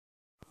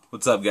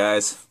What's up,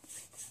 guys?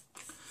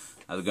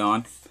 How's it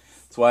going?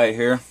 It's Wyatt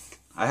here.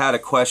 I had a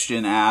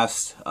question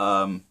asked.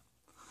 I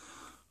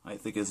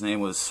think his name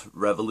was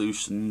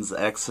Revolutions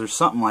X or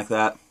something like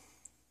that.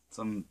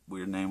 Some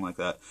weird name like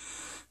that.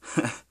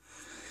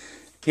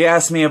 He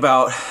asked me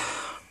about,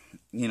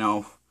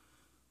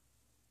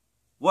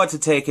 what to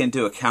take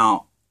into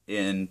account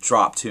in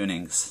drop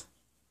tunings.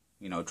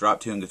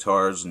 Drop tune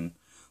guitars and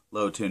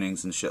low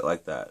tunings and shit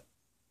like that.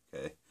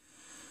 Okay.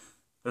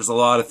 There's a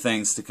lot of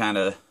things to kind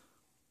of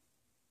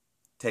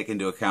take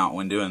into account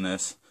when doing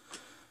this.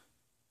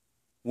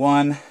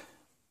 One,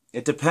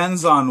 it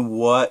depends on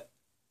what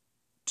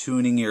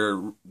tuning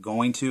you're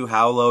going to,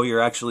 how low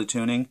you're actually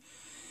tuning.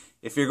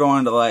 If you're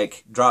going to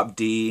like drop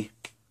D,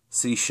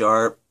 C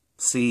sharp,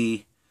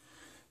 C,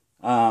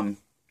 any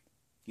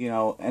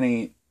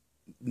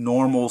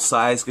normal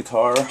size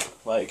guitar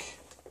like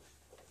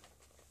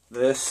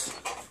this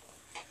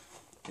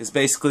is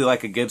basically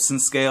like a Gibson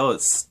scale.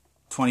 It's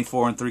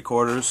 24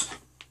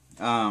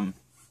 3/4.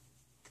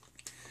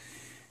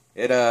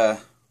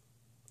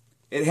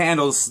 It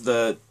handles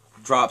the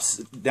drops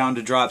down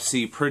to drop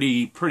C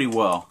pretty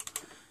well.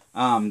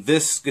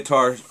 This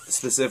guitar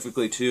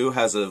specifically too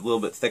has a little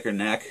bit thicker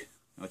neck,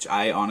 which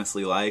I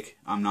honestly like.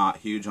 I'm not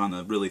huge on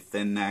the really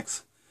thin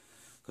necks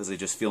because they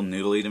just feel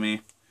noodly to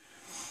me.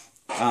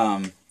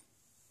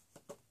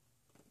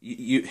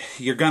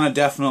 You're gonna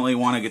definitely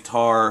want a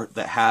guitar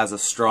that has a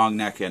strong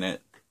neck in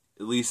it.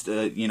 At least,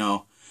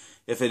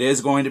 if it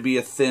is going to be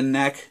a thin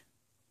neck,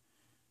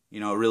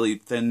 a really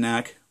thin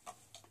neck,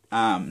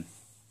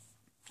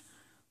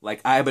 like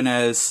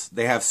Ibanez,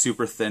 they have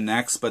super thin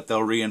necks, but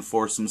they'll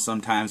reinforce them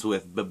sometimes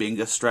with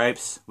Bubinga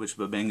stripes, which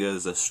Bubinga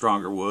is a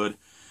stronger wood,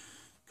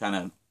 kind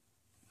of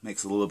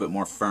makes it a little bit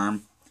more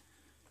firm.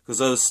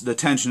 Because the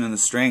tension in the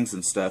strings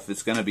and stuff,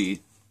 it's going to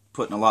be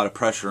putting a lot of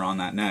pressure on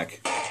that neck.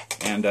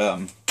 And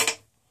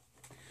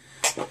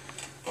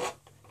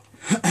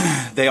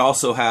they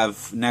also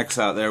have necks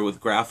out there with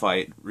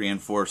graphite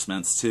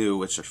reinforcements too,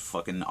 which are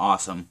fucking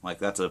awesome. Like,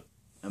 that's a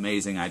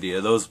amazing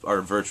idea. Those are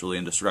virtually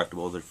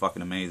indestructible. They're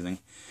fucking amazing.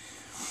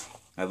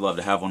 I'd love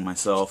to have one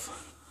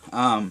myself.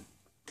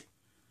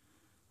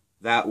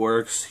 That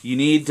works. You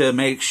need to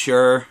make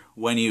sure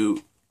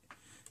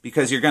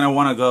because you're going to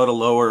want to go to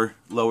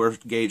lower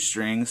gauge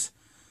strings,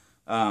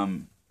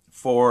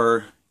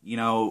 for,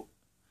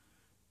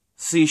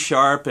 C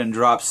sharp and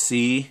drop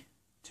C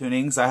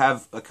tunings. I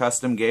have a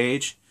custom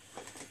gauge.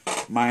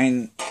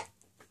 Mine,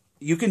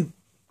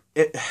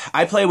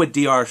 I play with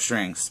DR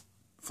strings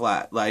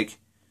flat. Like,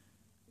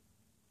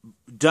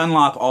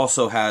 Dunlop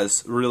also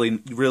has really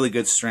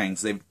good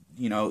strings.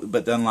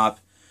 But Dunlop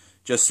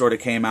just sort of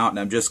came out, and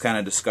I'm just kind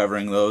of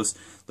discovering those.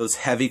 Those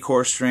heavy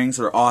core strings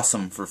are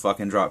awesome for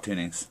fucking drop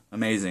tunings.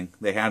 Amazing.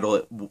 They handle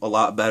it a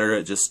lot better.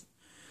 It just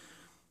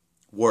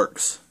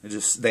works.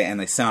 And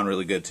they sound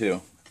really good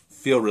too.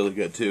 Feel really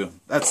good too.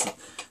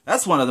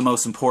 That's one of the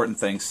most important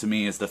things to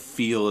me, is the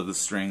feel of the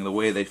string, the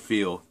way they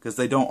feel, because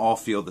they don't all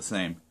feel the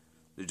same.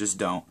 They just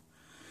don't.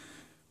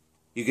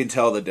 You can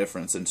tell the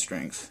difference in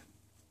strings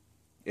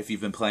if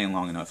you've been playing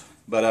long enough.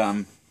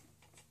 But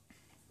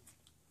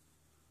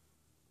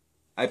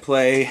I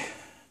play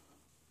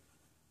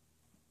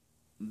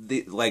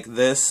like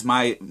this.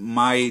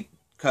 My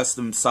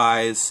custom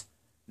size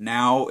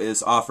now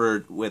is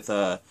offered with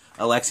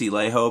Alexi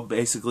Laiho.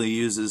 Basically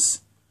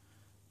uses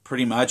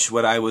pretty much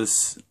what I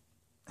was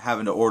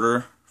having to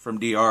order from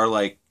DR.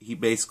 Like, he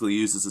basically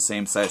uses the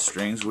same size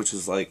strings, which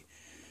is like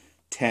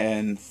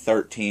 10,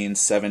 13,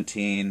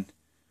 17,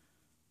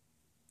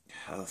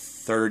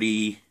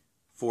 30,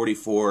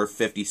 44,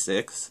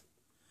 56.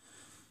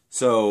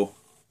 So,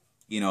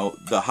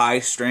 the high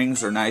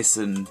strings are nice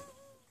and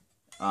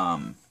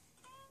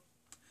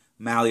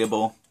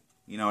malleable.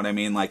 You know what I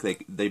mean? Like,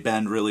 they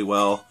bend really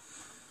well.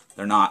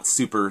 They're not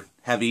super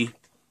heavy.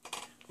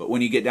 But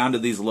when you get down to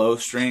these low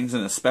strings,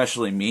 and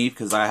especially me,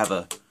 because I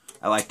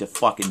like to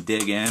fucking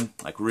dig in,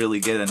 like really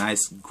get a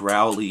nice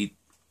growly,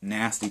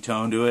 nasty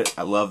tone to it.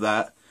 I love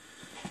that.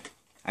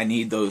 I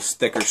need those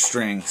thicker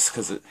strings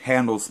because it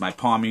handles my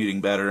palm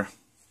muting better.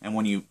 And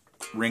when you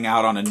ring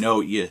out on a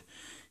note,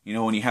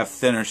 when you have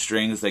thinner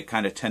strings, they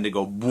kind of tend to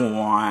go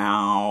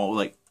wow,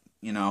 like,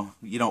 you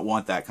don't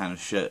want that kind of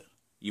shit.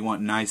 You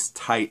want nice,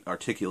 tight,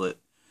 articulate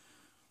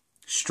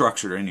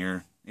structure in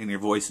your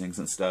voicings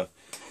and stuff.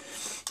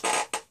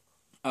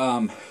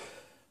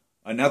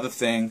 Another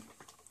thing,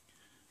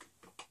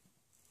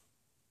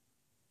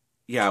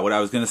 what I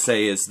was gonna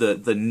say is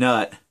the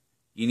nut.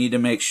 You need to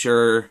make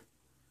sure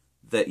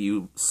that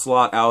you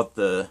slot out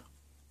the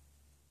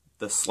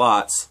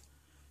slots,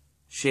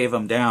 shave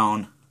them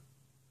down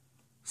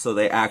so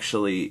they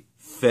actually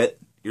fit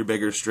your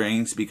bigger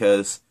strings,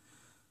 because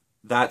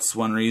that's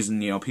one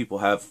reason people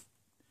have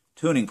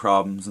tuning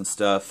problems and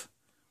stuff,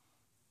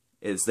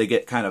 is they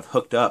get kind of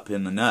hooked up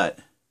in the nut.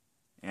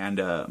 And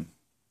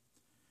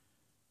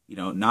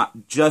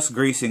not just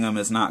greasing them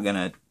is not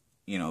gonna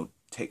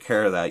take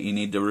care of that. You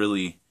need to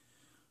really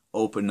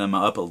open them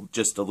up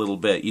just a little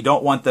bit. You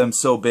don't want them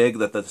so big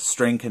that the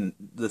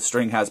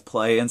string has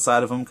play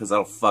inside of them, because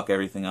that'll fuck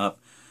everything up.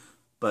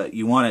 but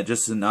you want it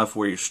just enough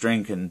where your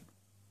string can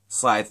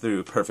slide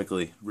through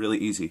perfectly, really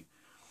easy.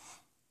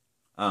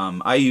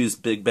 I use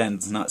Big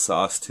Ben's nut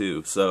sauce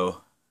too,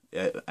 so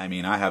I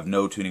mean, I have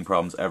no tuning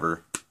problems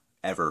ever.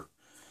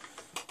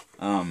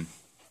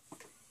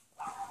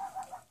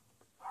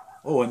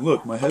 Oh, and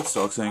look, my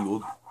headstock's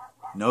angled.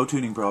 No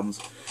tuning problems.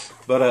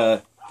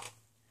 But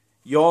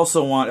you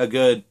also want a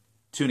good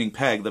tuning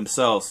peg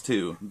themselves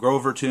too.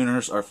 Grover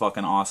tuners are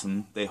fucking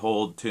awesome. They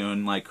hold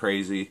tune like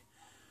crazy.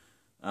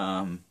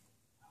 I've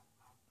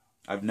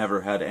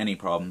never had any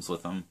problems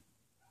with them.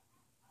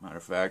 Matter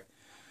of fact,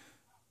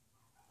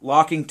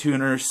 locking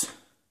tuners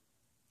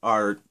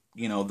are,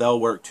 you know, they'll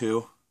work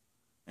too.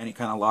 Any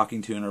kind of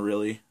locking tuner,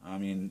 really. I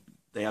mean,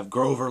 they have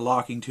Grover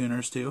locking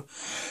tuners too,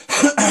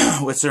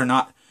 which they're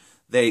not.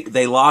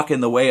 They lock in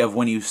the way of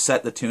when you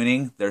set the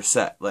tuning, they're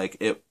set. Like,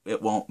 it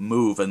won't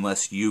move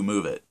unless you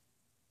move it.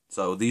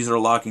 So these are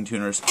locking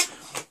tuners.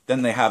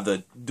 Then they have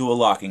the dual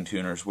locking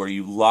tuners where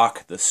you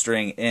lock the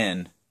string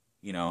in,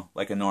 you know,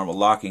 like a normal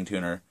locking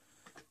tuner,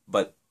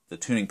 but the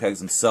tuning pegs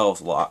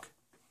themselves lock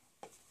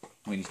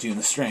when you tune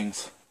the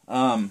strings.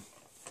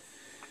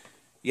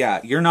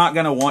 Yeah, you're not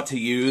going to want to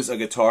use a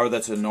guitar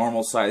that's a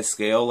normal size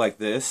scale like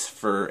this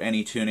for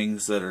any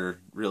tunings that are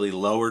really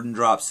lower than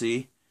drop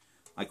C.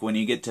 Like when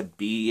you get to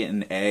B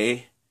and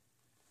A,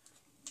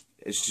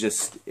 it's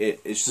just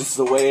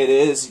the way it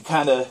is.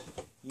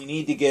 You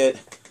need to get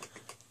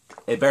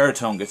a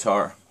baritone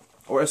guitar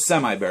or a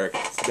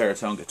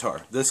semi-baritone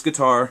guitar. This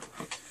guitar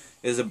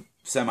is a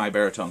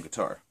semi-baritone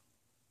guitar.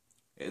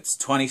 It's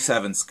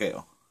 27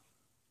 scale.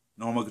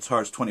 Normal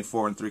guitar is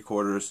 24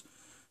 3/4.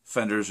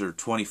 Fenders are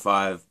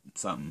 25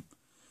 something.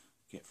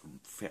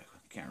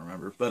 Can't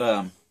remember.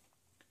 But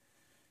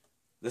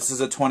this is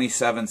a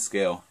 27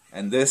 scale,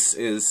 and this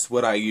is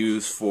what I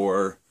use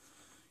for,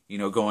 you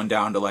know, going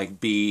down to like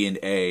B and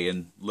A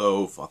and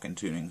low fucking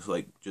tunings,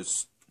 like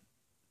just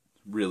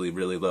really,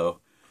 really low.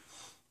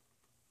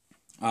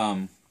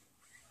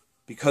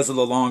 Because of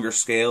the longer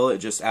scale, it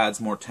just adds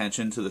more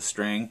tension to the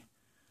string,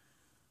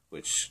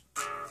 which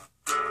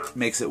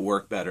makes it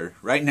work better.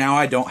 Right now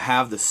I don't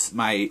have this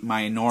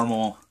my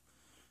normal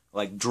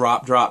like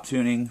drop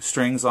tuning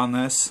strings on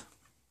this.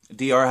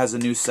 DR has a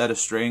new set of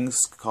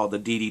strings called the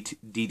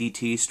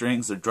DDT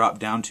strings. They're drop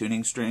down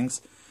tuning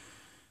strings,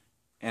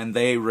 and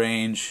they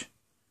range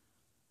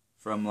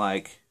from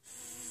like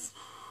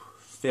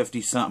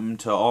 50 something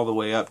to all the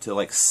way up to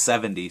like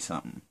 70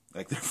 something.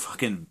 Like, they're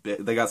fucking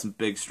big. They got some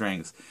big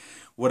strings.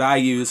 What I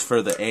use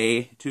for the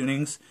A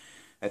tunings,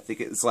 I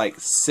think it's like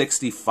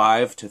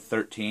 65 to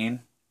 13.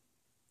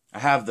 I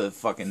have the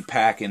fucking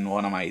pack in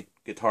one of my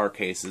guitar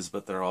cases,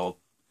 but they're all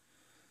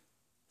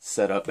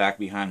set up back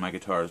behind my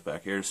guitars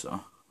back here, so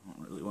I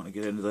don't really want to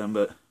get into them.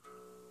 But,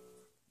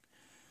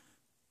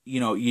 you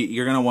know,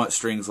 you're going to want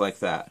strings like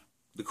that.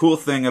 The cool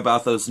thing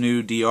about those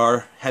new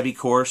DR heavy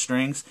core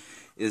strings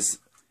is,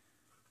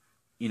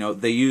 you know,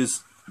 they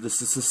use,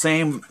 this is the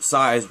same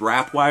size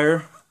wrap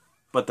wire,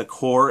 but the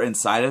core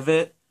inside of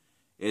it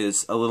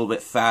is a little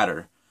bit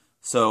fatter.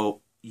 So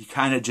you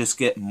kind of just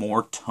get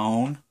more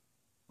tone.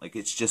 Like,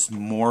 it's just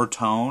more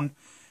tone,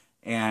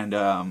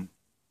 and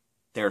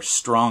they're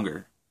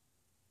stronger.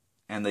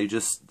 And they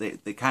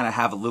kind of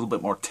have a little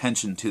bit more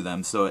tension to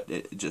them, so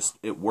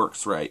it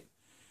works right.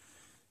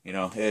 You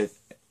know,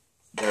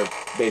 they're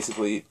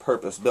basically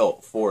purpose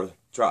built for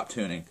drop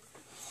tuning.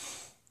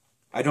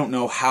 I don't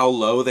know how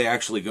low they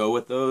actually go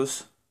with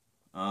those,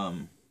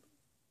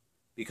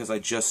 because I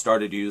just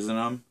started using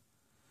them.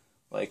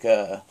 Like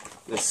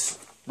this,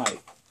 my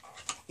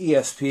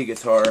ESP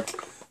guitar,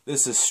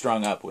 this is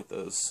strung up with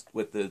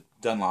the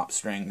Dunlop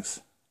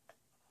strings,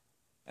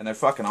 and they're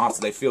fucking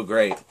awesome. They feel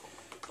great.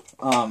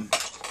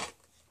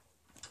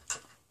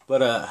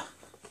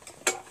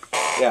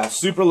 Yeah,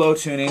 super low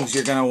tunings,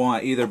 you're going to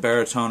want either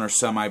baritone or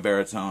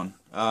semi-baritone.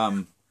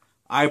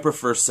 I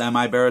prefer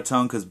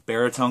semi-baritone because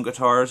baritone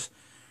guitars,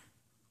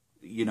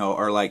 you know,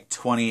 are like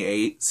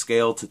 28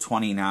 scale to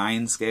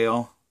 29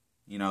 scale.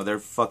 You know, they're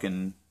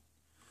fucking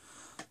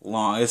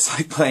long. It's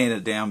like playing a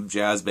damn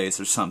jazz bass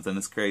or something.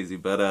 It's crazy.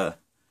 But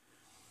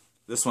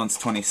this one's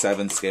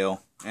 27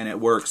 scale, and it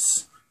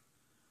works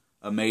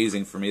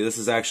amazing for me. This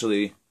is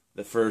actually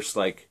the first,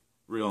 like,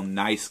 real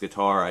nice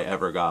guitar I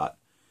ever got.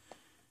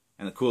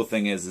 And the cool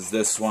thing is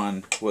this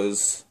one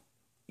was,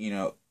 you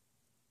know,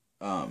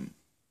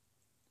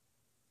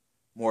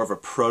 more of a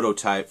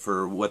prototype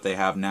for what they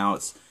have now.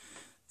 It's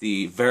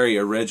the very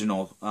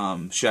original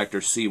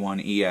Schecter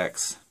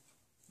C1EX,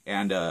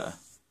 and I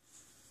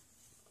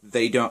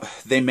think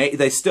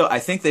they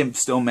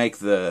still make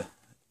the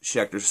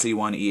Schecter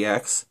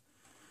C1EX.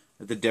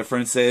 The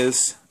difference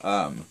is,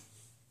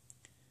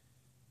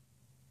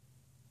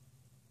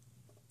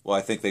 well,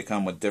 I think they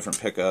come with different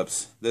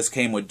pickups. This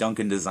came with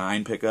Duncan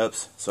Design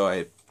pickups, so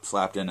I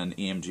slapped in an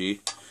EMG.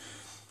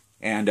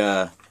 And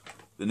the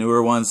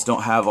newer ones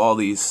don't have all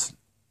these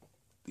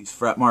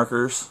fret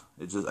markers.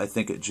 I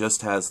think it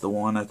just has the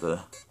one at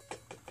the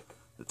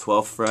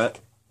 12th fret.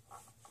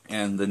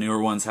 And the newer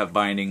ones have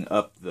binding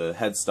up the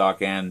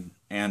headstock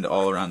and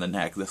all around the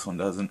neck. This one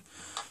doesn't.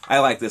 I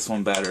like this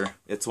one better.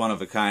 It's one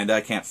of a kind.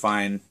 I can't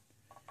find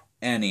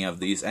any of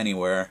these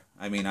anywhere.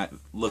 I mean, I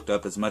looked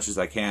up as much as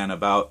I can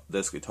about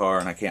this guitar,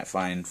 and I can't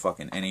find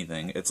fucking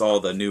anything. It's all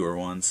the newer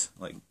ones.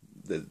 Like,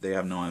 they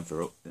have no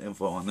info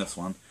on this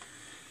one.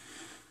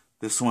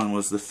 This one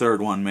was the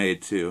third one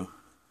made, too.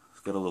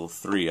 It's got a little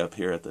 3 up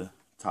here at the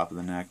top of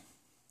the neck.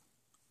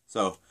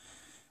 So,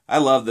 I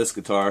love this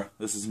guitar.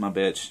 This is my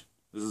bitch.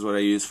 This is what I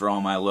use for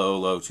all my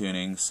low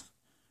tunings.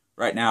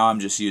 Right now, I'm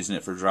just using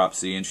it for drop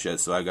C and shit,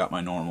 so I got my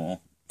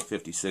normal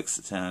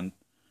 56-10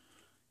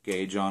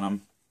 gauge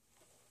on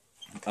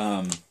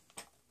them.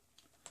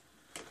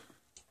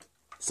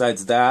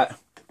 Besides that,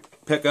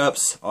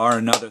 pickups are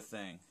another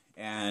thing.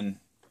 And,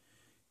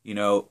 you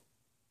know,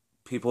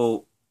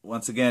 people,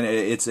 once again,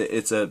 it's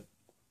a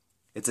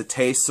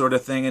taste sort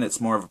of thing, and it's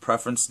more of a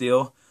preference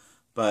deal.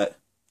 But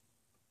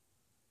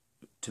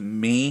to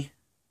me,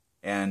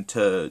 and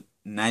to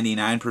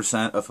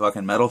 99% of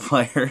fucking metal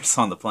players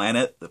on the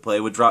planet that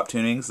play with drop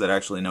tunings, that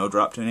actually know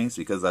drop tunings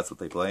because that's what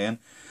they play in,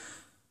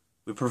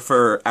 we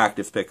prefer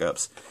active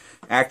pickups.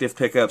 Active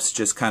pickups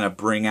just kind of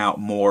bring out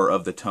more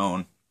of the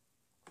tone,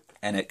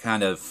 and it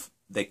kind of,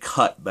 they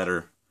cut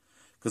better.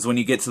 Because when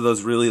you get to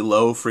those really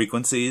low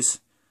frequencies,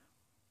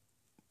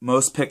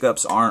 most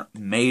pickups aren't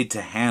made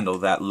to handle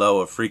that low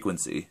of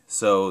frequency,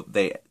 so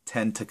they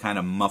tend to kind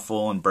of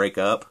muffle and break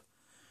up,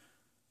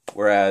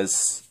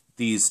 whereas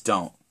these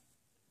don't.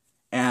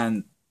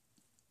 And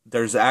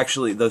there's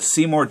actually those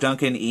Seymour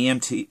Duncan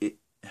EMT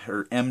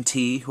or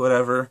MT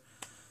whatever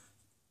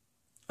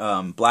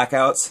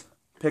blackouts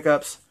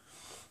pickups.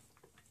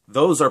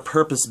 Those are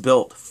purpose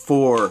built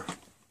for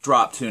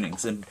drop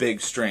tunings and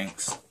big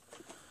strings.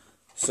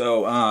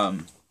 So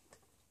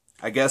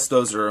I guess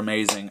those are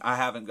amazing. I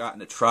haven't gotten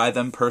to try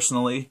them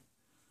personally.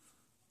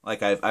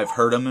 Like I've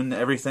heard them and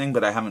everything,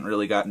 but I haven't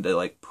really gotten to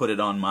like put it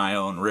on my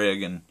own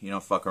rig and, you know,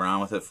 fuck around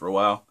with it for a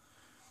while.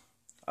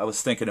 I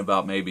was thinking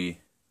about maybe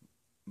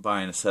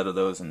buying a set of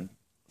those and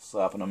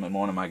slapping them in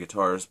one of my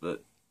guitars,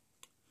 but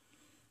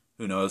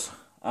who knows.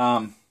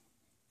 Yeah,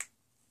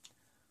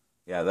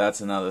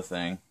 that's another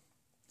thing.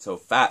 So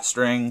fat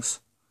strings,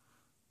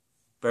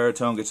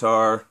 baritone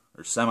guitar,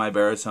 or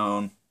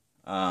semi-baritone.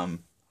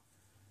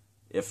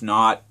 If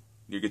not,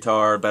 your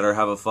guitar better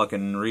have a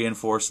fucking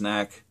reinforced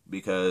neck,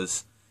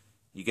 because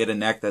you get a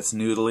neck that's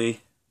noodly,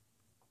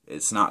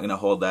 it's not going to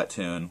hold that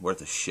tune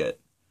worth a shit.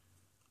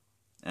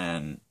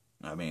 And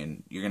I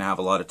mean, you're going to have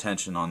a lot of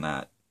tension on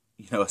that,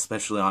 you know,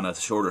 especially on a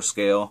shorter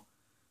scale.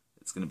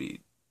 It's going to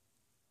be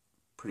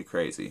pretty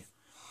crazy.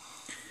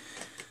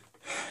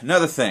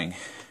 Another thing,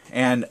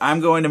 and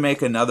I'm going to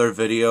make another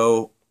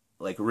video,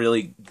 like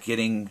really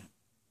getting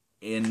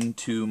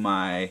into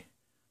my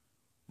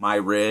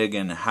rig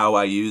and how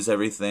I use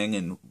everything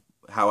and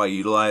how I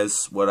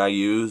utilize what I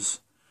use,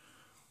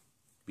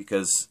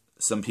 because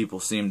some people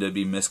seem to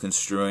be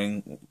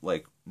misconstruing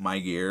like my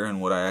gear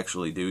and what I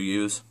actually do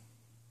use.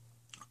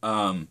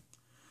 The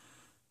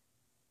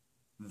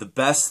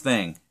best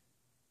thing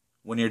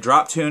when you're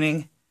drop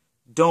tuning,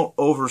 don't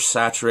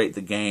oversaturate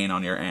the gain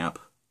on your amp.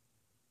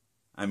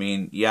 I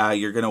mean, yeah,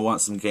 you're gonna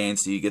want some gain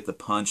so you get the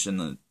punch and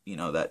the, you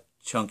know, that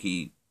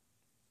chunky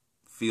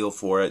feel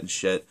for it and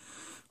shit.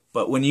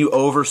 But when you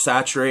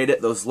oversaturate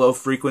it, those low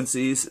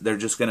frequencies, they're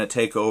just gonna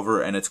take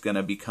over and it's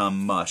gonna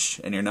become mush,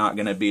 and you're not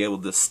gonna be able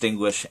to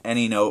distinguish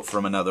any note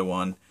from another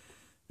one,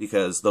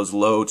 because those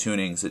low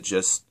tunings, it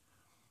just,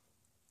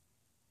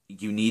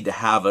 you need to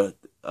have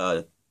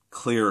a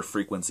clear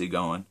frequency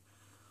going.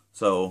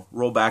 So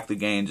roll back the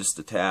gain just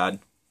a tad.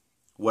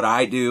 What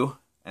I do,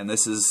 and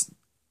this is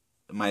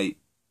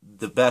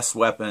the best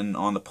weapon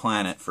on the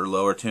planet for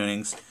lower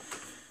tunings,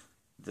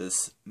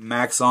 this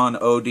Maxon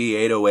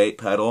OD808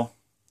 pedal.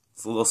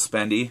 It's a little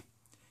spendy,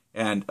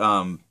 and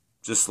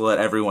just to let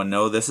everyone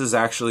know, this is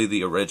actually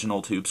the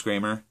original Tube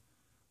Screamer.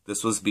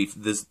 This was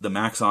the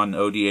Maxon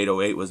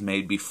OD808 was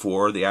made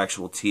before the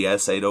actual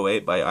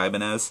TS808 by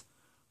Ibanez.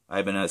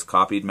 Ibanez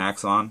copied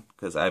Maxon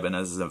because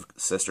Ibanez is a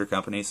sister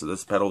company, so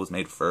this pedal was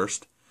made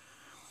first.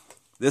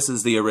 This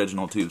is the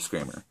original Tube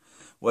Screamer.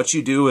 What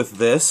you do with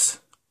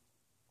this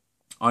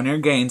on your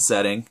gain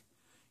setting,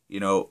 you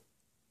know,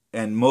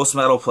 and most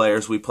metal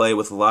players, we play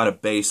with a lot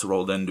of bass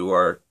rolled into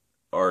our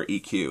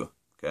EQ,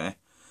 okay?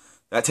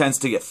 That tends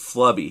to get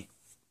flubby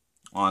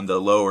on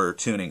the lower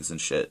tunings and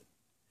shit.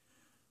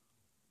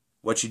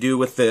 What you do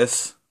with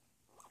this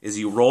is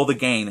you roll the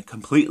gain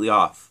completely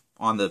off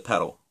on the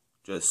pedal.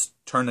 Just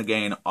turn the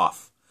gain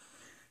off.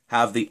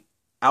 Have the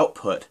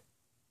output,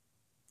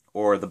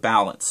 or the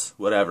balance,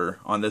 whatever.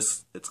 On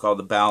this, it's called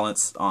the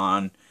balance.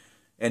 On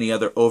any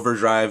other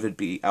overdrive, it'd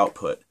be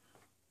output.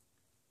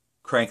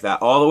 Crank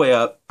that all the way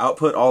up,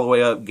 output all the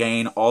way up,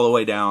 gain all the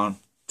way down,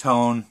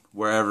 tone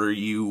wherever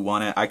you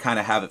want it. I kind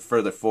of have it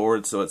further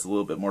forward, so it's a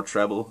little bit more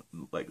treble,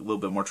 like a little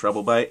bit more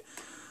treble bite.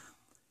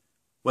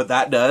 What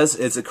that does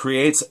is it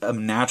creates a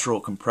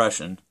natural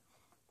compression.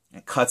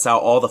 It cuts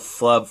out all the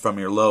flub from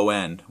your low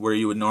end, where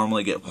you would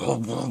normally get.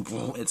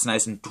 It's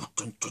nice and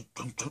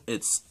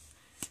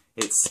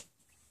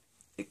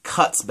it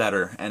cuts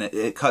better, and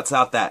it cuts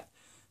out that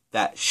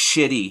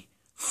shitty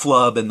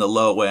flub in the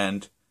low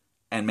end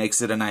and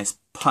makes it a nice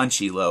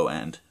punchy low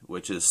end,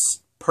 which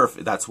is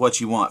perfect. That's what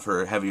you want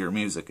for heavier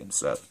music and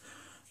stuff,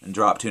 and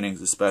drop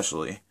tunings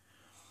especially.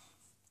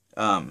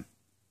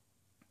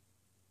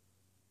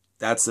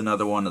 That's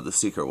another one of the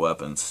secret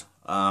weapons.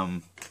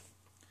 I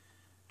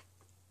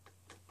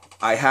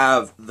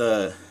have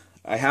the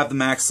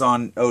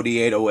Maxon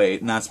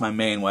OD808, and that's my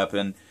main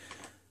weapon.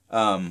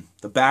 The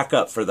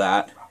backup for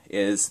that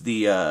is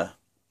the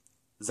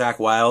Zakk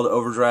Wylde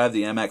Overdrive,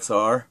 the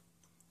MXR.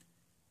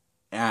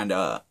 And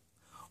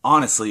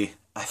honestly,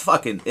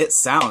 it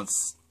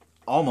sounds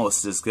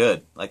almost as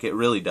good. Like, it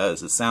really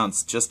does. It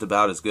sounds just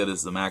about as good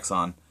as the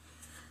Maxon.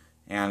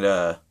 And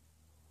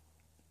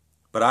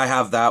but I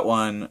have that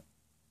one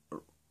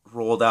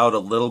rolled out a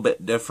little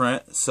bit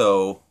different,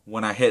 so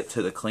when I hit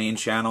to the clean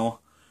channel,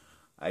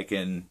 I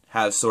can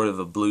have sort of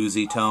a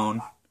bluesy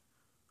tone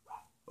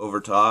over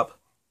top.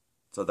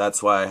 So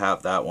that's why I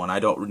have that one. I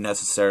don't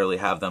necessarily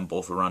have them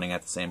both running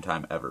at the same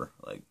time ever.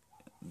 Like,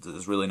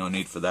 there's really no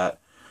need for that.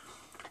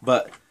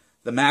 But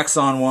the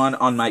Maxon one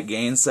on my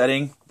gain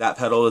setting, that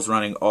pedal is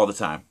running all the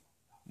time.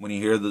 When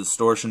you hear the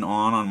distortion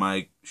on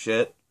my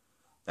shit,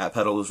 that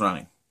pedal is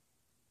running.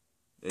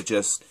 It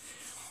just,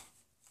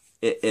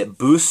 it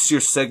boosts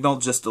your signal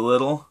just a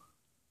little,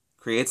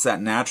 creates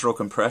that natural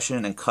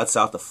compression, and cuts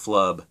out the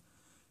flub.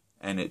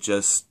 And it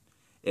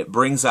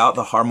brings out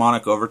the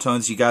harmonic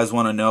overtones. You guys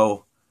want to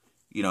know,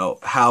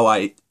 how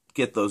I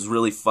get those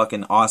really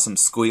fucking awesome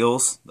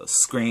squeals, those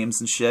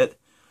screams and shit.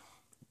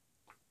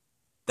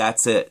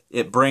 That's it.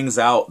 It brings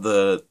out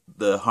the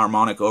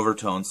harmonic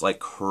overtones like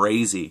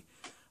crazy.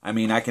 I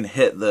mean, I can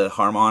hit the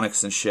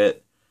harmonics and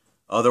shit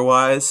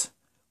otherwise,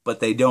 but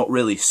they don't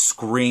really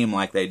scream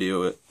like they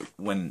do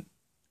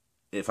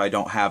if I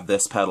don't have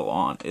this pedal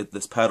on.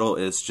 This pedal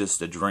is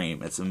just a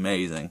dream. It's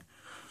amazing.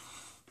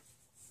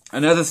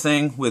 Another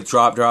thing with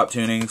drop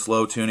tunings,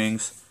 low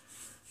tunings,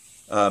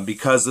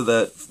 because of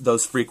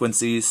those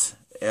frequencies,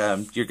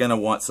 you're going to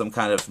want some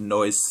kind of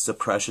noise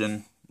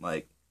suppression.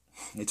 Like,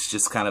 it's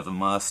just kind of a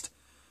must.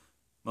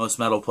 Most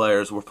metal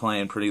players were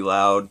playing pretty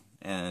loud,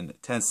 and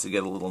it tends to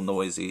get a little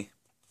noisy.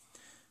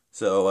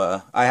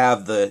 So I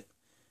have the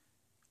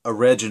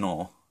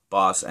original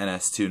Boss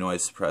NS2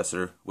 noise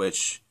suppressor,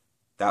 which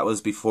that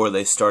was before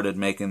they started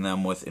making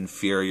them with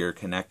inferior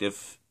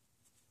connective,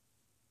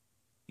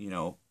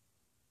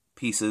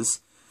 pieces.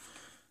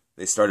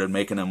 They started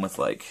making them with,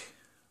 like,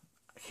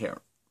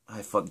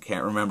 I fucking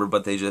can't remember,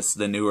 but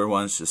the newer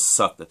ones just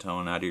suck the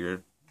tone out of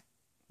your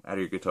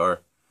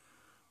guitar.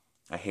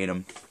 I hate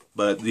them.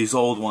 But these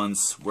old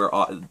ones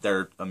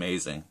they're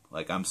amazing.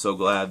 Like, I'm so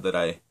glad that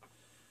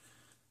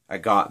I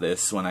got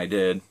this when I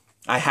did.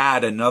 I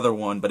had another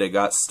one, but it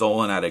got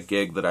stolen at a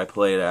gig that I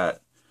played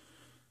at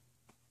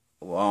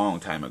a long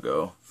time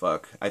ago.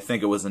 Fuck. I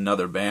think it was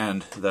another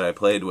band that I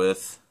played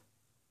with,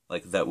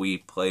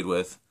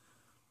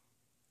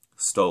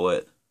 stole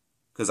it.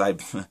 Because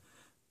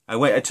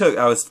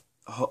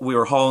we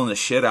were hauling the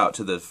shit out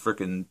to the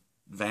frickin'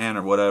 van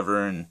or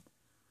whatever, and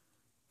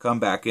come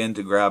back in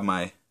to grab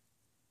my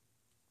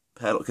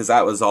pedal, because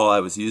that was all I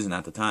was using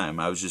at the time.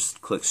 I was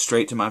just click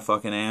straight to my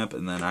fucking amp,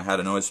 and then I had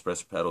a noise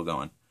suppressor pedal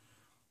going.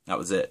 That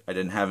was it. I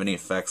didn't have any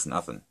effects,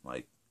 nothing.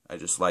 Like, I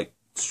just like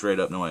straight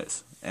up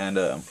noise.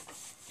 And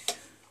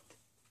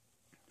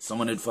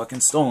someone had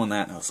fucking stolen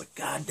that, and I was like,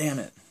 God damn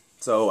it.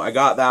 So I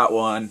got that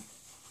one,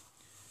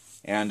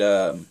 and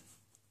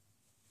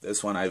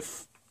this one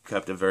I've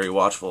kept a very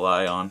watchful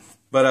eye on.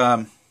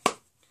 But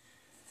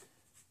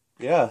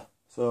yeah,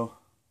 so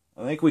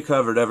I think we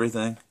covered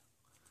everything.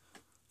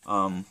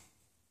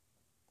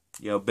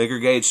 Bigger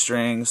gauge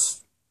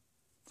strings,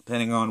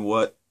 depending on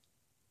what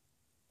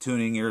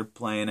tuning you're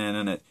playing in,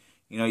 and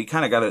you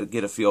kind of got to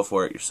get a feel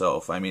for it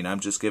yourself. I mean, I'm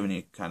just giving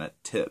you kind of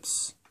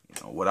tips,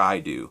 what I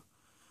do.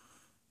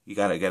 You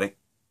gotta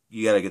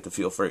get the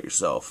feel for it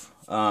yourself.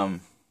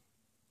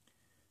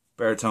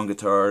 Baritone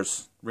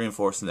guitars,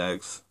 reinforced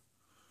necks,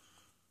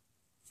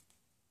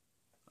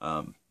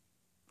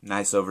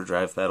 nice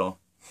overdrive pedal,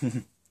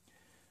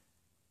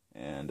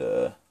 and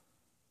the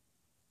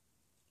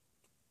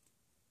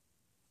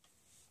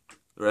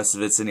rest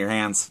of it's in your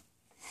hands.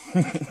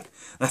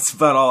 That's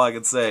about all I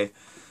can say.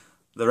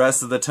 The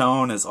rest of the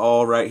tone is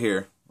all right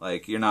here.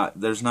 Like,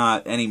 there's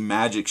not any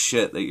magic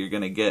shit that you're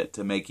gonna get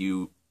to make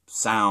you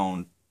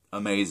sound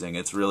amazing.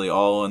 It's really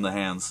all in the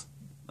hands.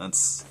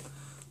 That's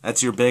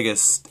your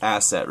biggest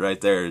asset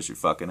right there, is your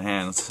fucking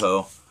hands.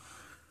 So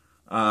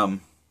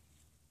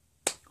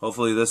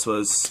hopefully this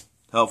was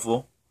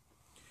helpful.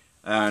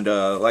 And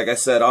like I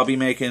said, I'll be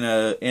making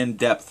a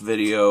in-depth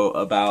video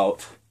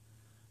about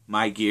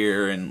my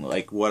gear and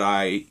like what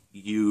I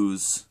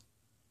use,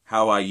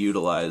 how I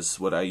utilize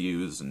what I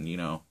use, and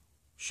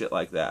shit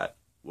like that.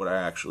 What I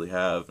actually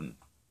have and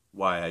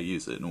why I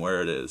use it and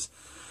where it is.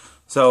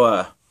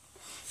 So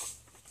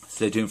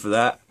stay tuned for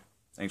that.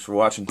 Thanks for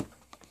watching.